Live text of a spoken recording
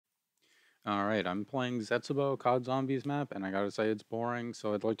Alright, I'm playing Zetsubo COD Zombies map, and I gotta say it's boring,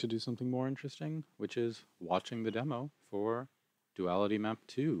 so I'd like to do something more interesting, which is watching the demo for Duality map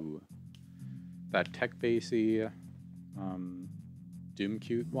 2. That tech-basy,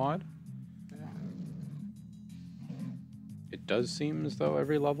 doomcute mod. It does seem as though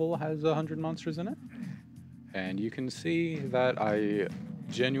every level has 100 monsters in it, and you can see that I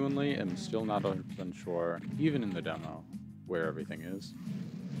genuinely am still not 100% sure, even in the demo, where everything is.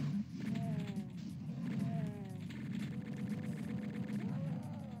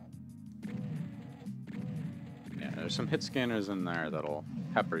 There's some hit scanners in there that'll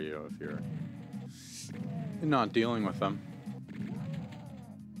pepper you if you're not dealing with them.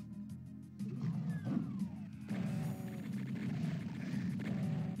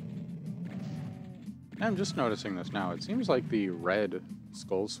 I'm just noticing this now. It seems like the red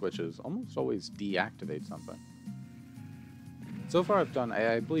skull switches almost always deactivate something. So far I've done,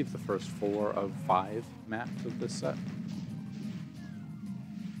 I believe, the first 4 of 5 maps of this set.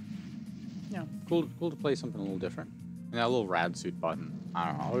 Yeah, cool to play something a little different. And that little rad suit button,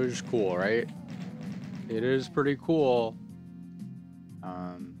 I don't know, it's cool, right? It is pretty cool.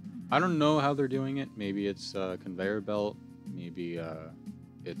 I don't know how they're doing it. Maybe it's a conveyor belt. Maybe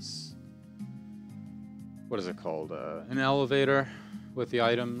it's, what is it called? An elevator with the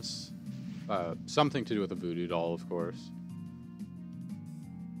items. Something to do with a voodoo doll, of course.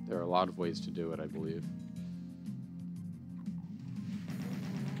 There are a lot of ways to do it, I believe.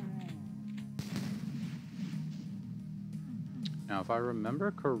 Now, if I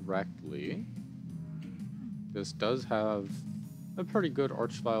remember correctly, this does have a pretty good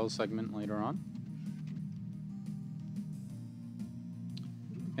Archvile segment later on.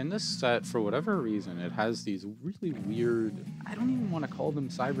 In this set, for whatever reason, it has these really weird, I don't even want to call them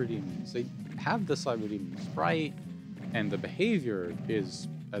cyber demons. They have the cyber demon sprite, and the behavior is,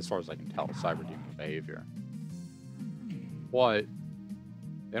 as far as I can tell, cyber demon behavior. But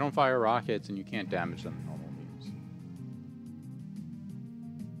they don't fire rockets, and you can't damage them in normal means.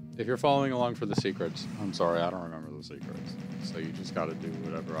 If you're following along for the secrets, I'm sorry, I don't remember the secrets. So you just gotta do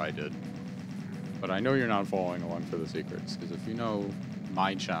whatever I did. But I know you're not following along for the secrets, because if you know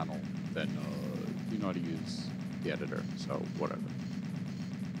my channel, then you know how to use the editor, so whatever.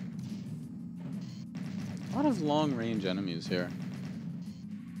 A lot of long-range enemies here.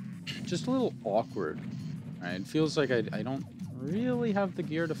 Just a little awkward. Right? It feels like I don't really have the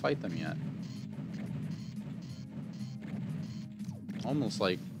gear to fight them yet. Almost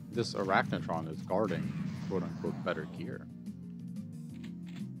like this Arachnotron is guarding, quote-unquote, better gear.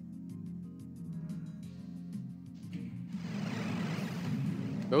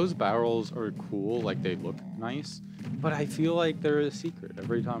 Those barrels are cool, like they look nice, but I feel like they're a secret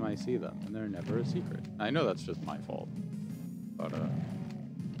every time I see them, and they're never a secret. I know that's just my fault, but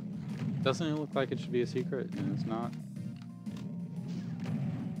doesn't it look like it should be a secret, and it's not?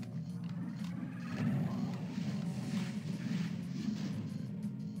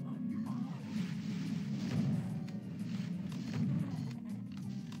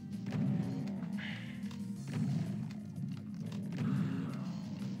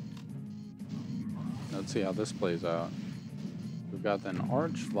 Let's see how this plays out. We've got an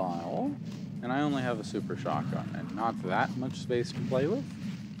Archvile, and I only have a super shotgun, and not that much space to play with.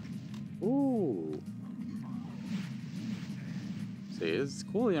 Ooh. See, it's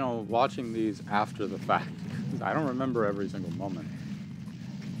cool, you know, watching these after the fact, because I don't remember every single moment.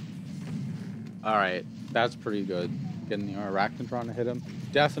 Alright, that's pretty good. Getting the Arachnotron to hit him.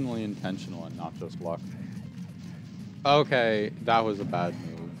 Definitely intentional and not just luck. Okay, that was a bad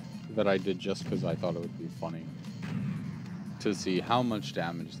move that I did just because I thought it would be funny to see how much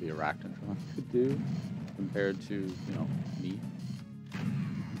damage the Arachnotron could do compared to, you know, me.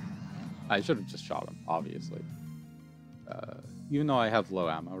 I should have just shot him, obviously. Even though I have low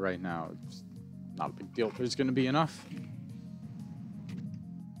ammo right now, it's not a big deal. There's going to be enough.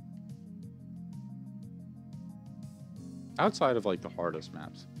 Outside of, like, the hardest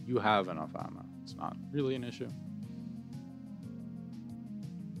maps, you have enough ammo. It's not really an issue.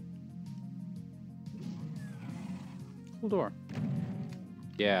 Cool door.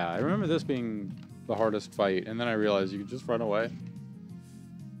 Yeah, I remember this being the hardest fight, and then I realized you could just run away.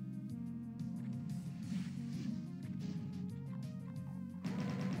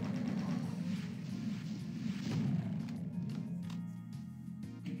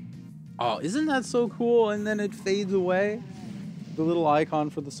 Oh, isn't that so cool? And then it fades away. The little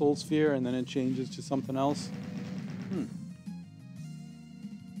icon for the soul sphere, and then it changes to something else.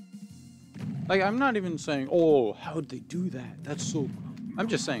 Like, I'm not even saying, oh, how'd they do that? That's so cool. I'm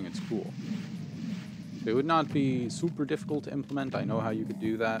just saying it's cool. It would not be super difficult to implement. I know how you could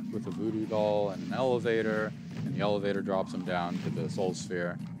do that with a voodoo doll and an elevator, and the elevator drops them down to the soul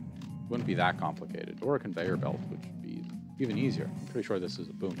sphere. It wouldn't be that complicated. Or a conveyor belt, which would be even easier. I'm pretty sure this is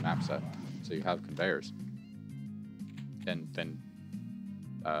a boom map set, so you have conveyors. And then,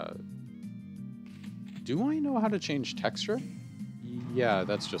 do I know how to change texture? Yeah,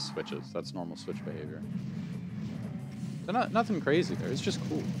 that's just switches. That's normal switch behavior. So nothing crazy there. It's just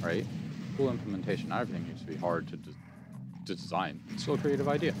cool, right? Cool implementation. Not everything needs to be hard to design. It's still a creative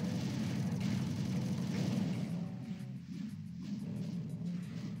idea.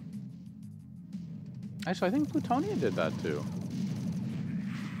 Actually, I think Plutonia did that too.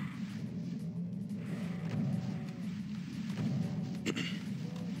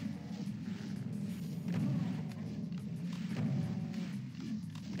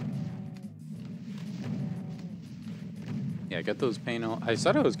 Yeah, get those pain. I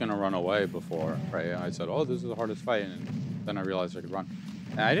said I was gonna run away before, right? I said, "Oh, this is the hardest fight," and then I realized I could run.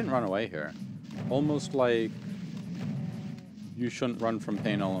 And I didn't run away here. Almost like you shouldn't run from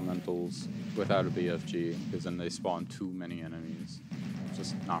pain elementals without a BFG, because then they spawn too many enemies. It's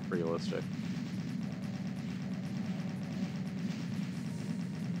just not realistic.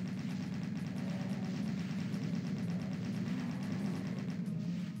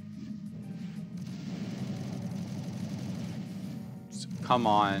 Come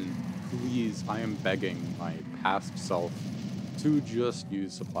on, please, I am begging my past self to just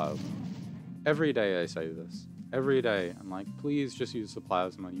use the plasma. Every day I say this. Every day, I'm like, please just use the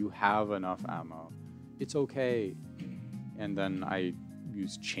plasma. You have enough ammo. It's okay. And then I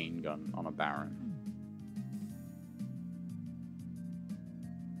use chain gun on a Baron.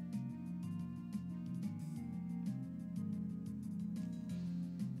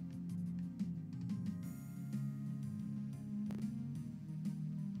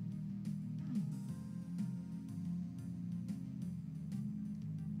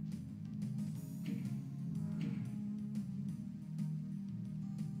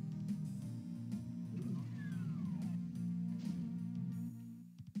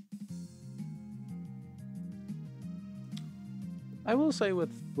 I will say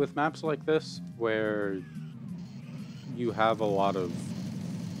with maps like this, where you have a lot of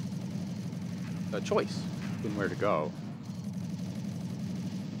choice in where to go,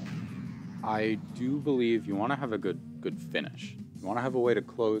 I do believe you want to have a good finish. You want to have a way to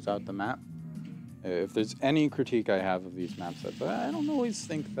close out the map. If there's any critique I have of these map sets, I don't always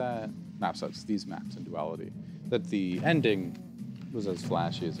think that these maps in Duality, that the ending was as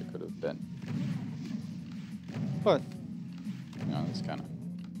flashy as it could have been. But you know, that's kind of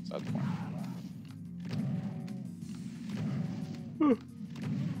sad point.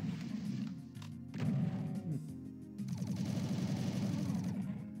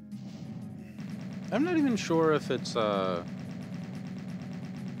 I'm not even sure if it's a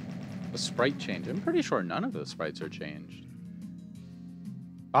sprite change. I'm pretty sure none of the sprites are changed.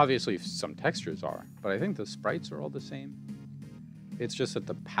 Obviously, some textures are, but I think the sprites are all the same. It's just that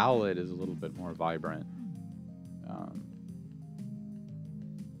the palette is a little bit more vibrant.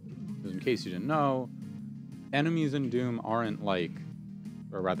 In case you didn't know, enemies in Doom aren't like,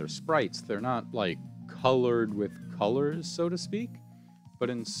 or rather sprites, they're not like colored with colors, so to speak, but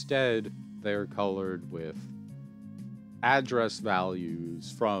instead they're colored with address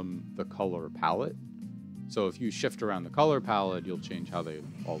values from the color palette. So if you shift around the color palette, you'll change how they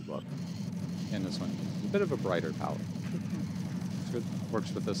all look. And this one is a bit of a brighter palette. It's good.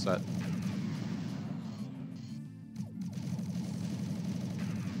 Works with this set.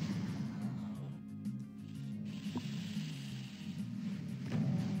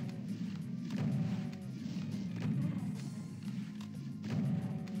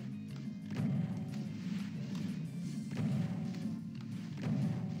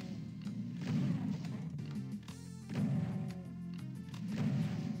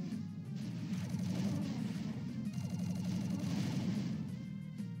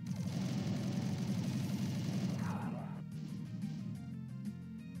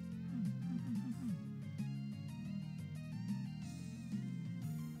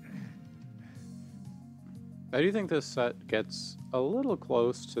 I do think this set gets a little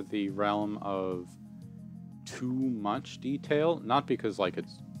close to the realm of too much detail, not because like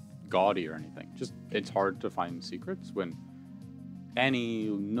it's gaudy or anything, just it's hard to find secrets when any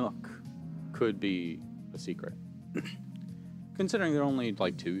nook could be a secret. Considering there are only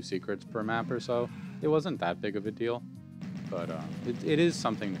like 2 secrets per map or so, it wasn't that big of a deal, but it is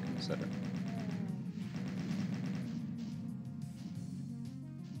something to consider.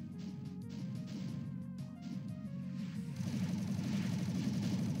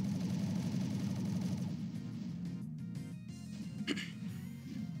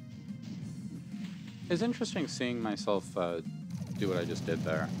 It's interesting seeing myself do what I just did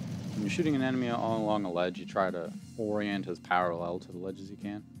there. When you're shooting an enemy all along a ledge, you try to orient as parallel to the ledge as you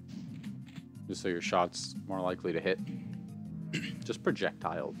can, just so your shot's more likely to hit. Just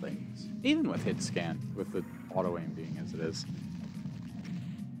projectile things, even with hit scan, with the auto aim being as it is.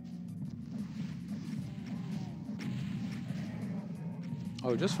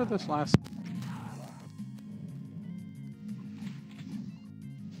 Oh, just for this last...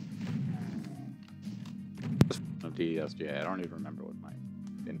 DSGA, I don't even remember what my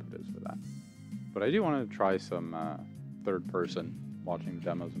input is for that. But I do want to try some third person, watching the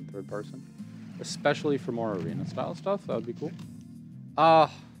demos in third person. Especially for more arena style stuff, that would be cool.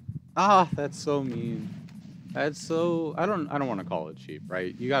 That's so mean. That's so... I don't want to call it cheap,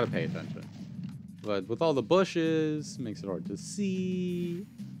 right? You gotta pay attention. But with all the bushes, makes it hard to see.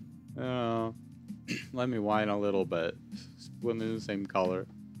 Let me whine a little bit. Swim in the same color.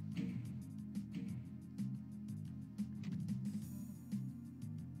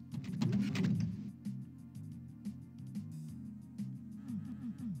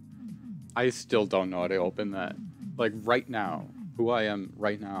 I still don't know how to open that. Like, right now, who I am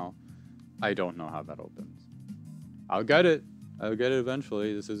right now, I don't know how that opens. I'll get it. I'll get it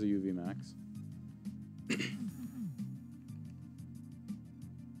eventually. This is a uvmax.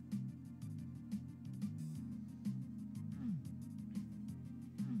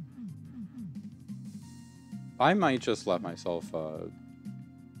 I might just let myself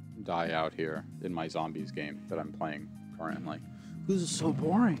die out here in my zombies game that I'm playing currently. This is so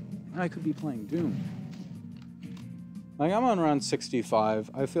boring. I could be playing Doom. Like, I'm on around 65.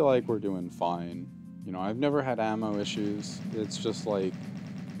 I feel like we're doing fine. You know, I've never had ammo issues. It's just like,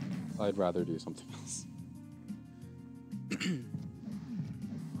 I'd rather do something else.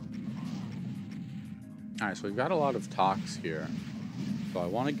 Alright, so we've got a lot of talks here. So I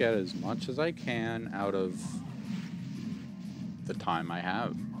want to get as much as I can out of the time I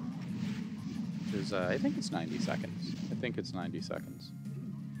have. Because I think it's 90 seconds. I think it's 90 seconds.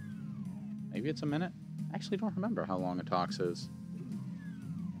 Maybe it's a minute? I actually don't remember how long a talks is.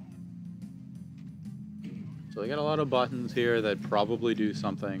 So I got a lot of buttons here that probably do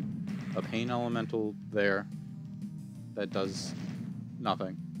something. A pain elemental there that does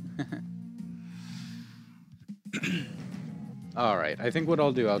nothing. Alright, I think what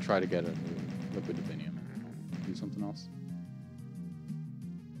I'll do, I'll try to get a liquid divinium. Do something else.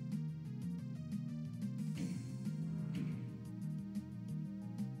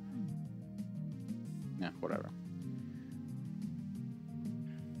 Yeah, whatever.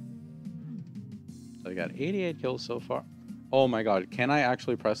 So I got 88 kills so far. Oh my god, can I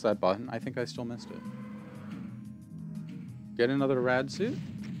actually press that button? I think I still missed it. Get another rad suit?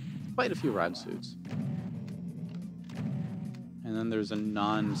 Quite a few rad suits. And then there's a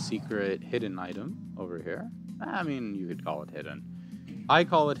non-secret hidden item over here. I mean, you could call it hidden. I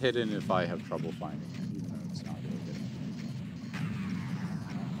call it hidden if I have trouble finding it, even though it's not really hidden.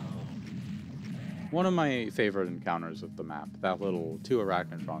 One of my favorite encounters of the map, that little 2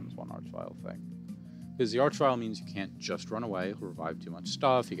 arachnotrons, 1 archvile thing. Because the archvile means you can't just run away, he'll revive too much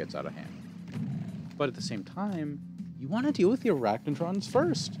stuff, he gets out of hand. But at the same time, you want to deal with the arachnotrons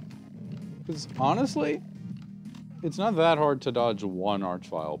first. Because honestly, it's not that hard to dodge 1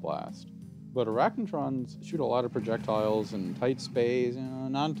 archvile blast. But arachnotrons shoot a lot of projectiles in tight space,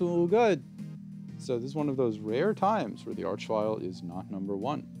 not too good. So this is one of those rare times where the archvile is not number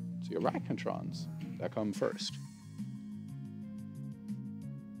 1. It's the arachnotrons that come first.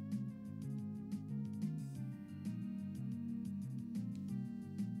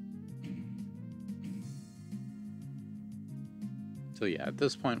 So yeah, at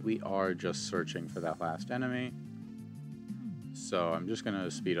this point we are just searching for that last enemy. So I'm just going to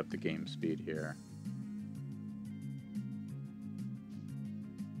speed up the game speed here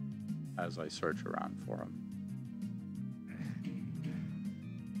as I search around for him.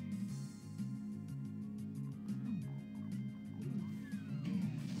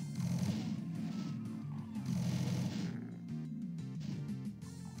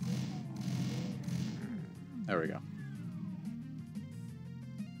 There we go.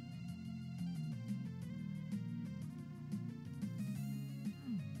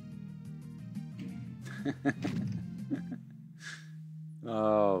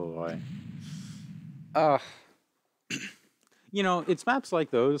 Oh boy. You know, it's maps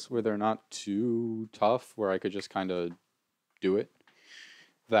like those where they're not too tough, where I could just kind of do it,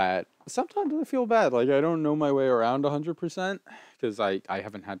 that sometimes I feel bad. Like, I don't know my way around 100% because I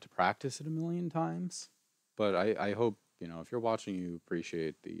haven't had to practice it a million times. But I hope, you know, if you're watching, you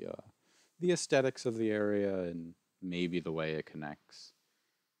appreciate the aesthetics of the area and maybe the way it connects.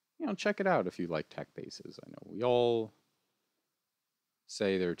 you know, check it out if you like tech bases. I know we all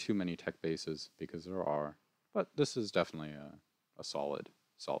say there are too many tech bases, because there are, but this is definitely a solid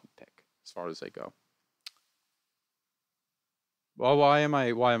pick as far as they go. Well, why am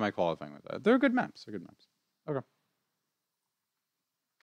I qualifying with that? They're good maps. They're good maps. Okay.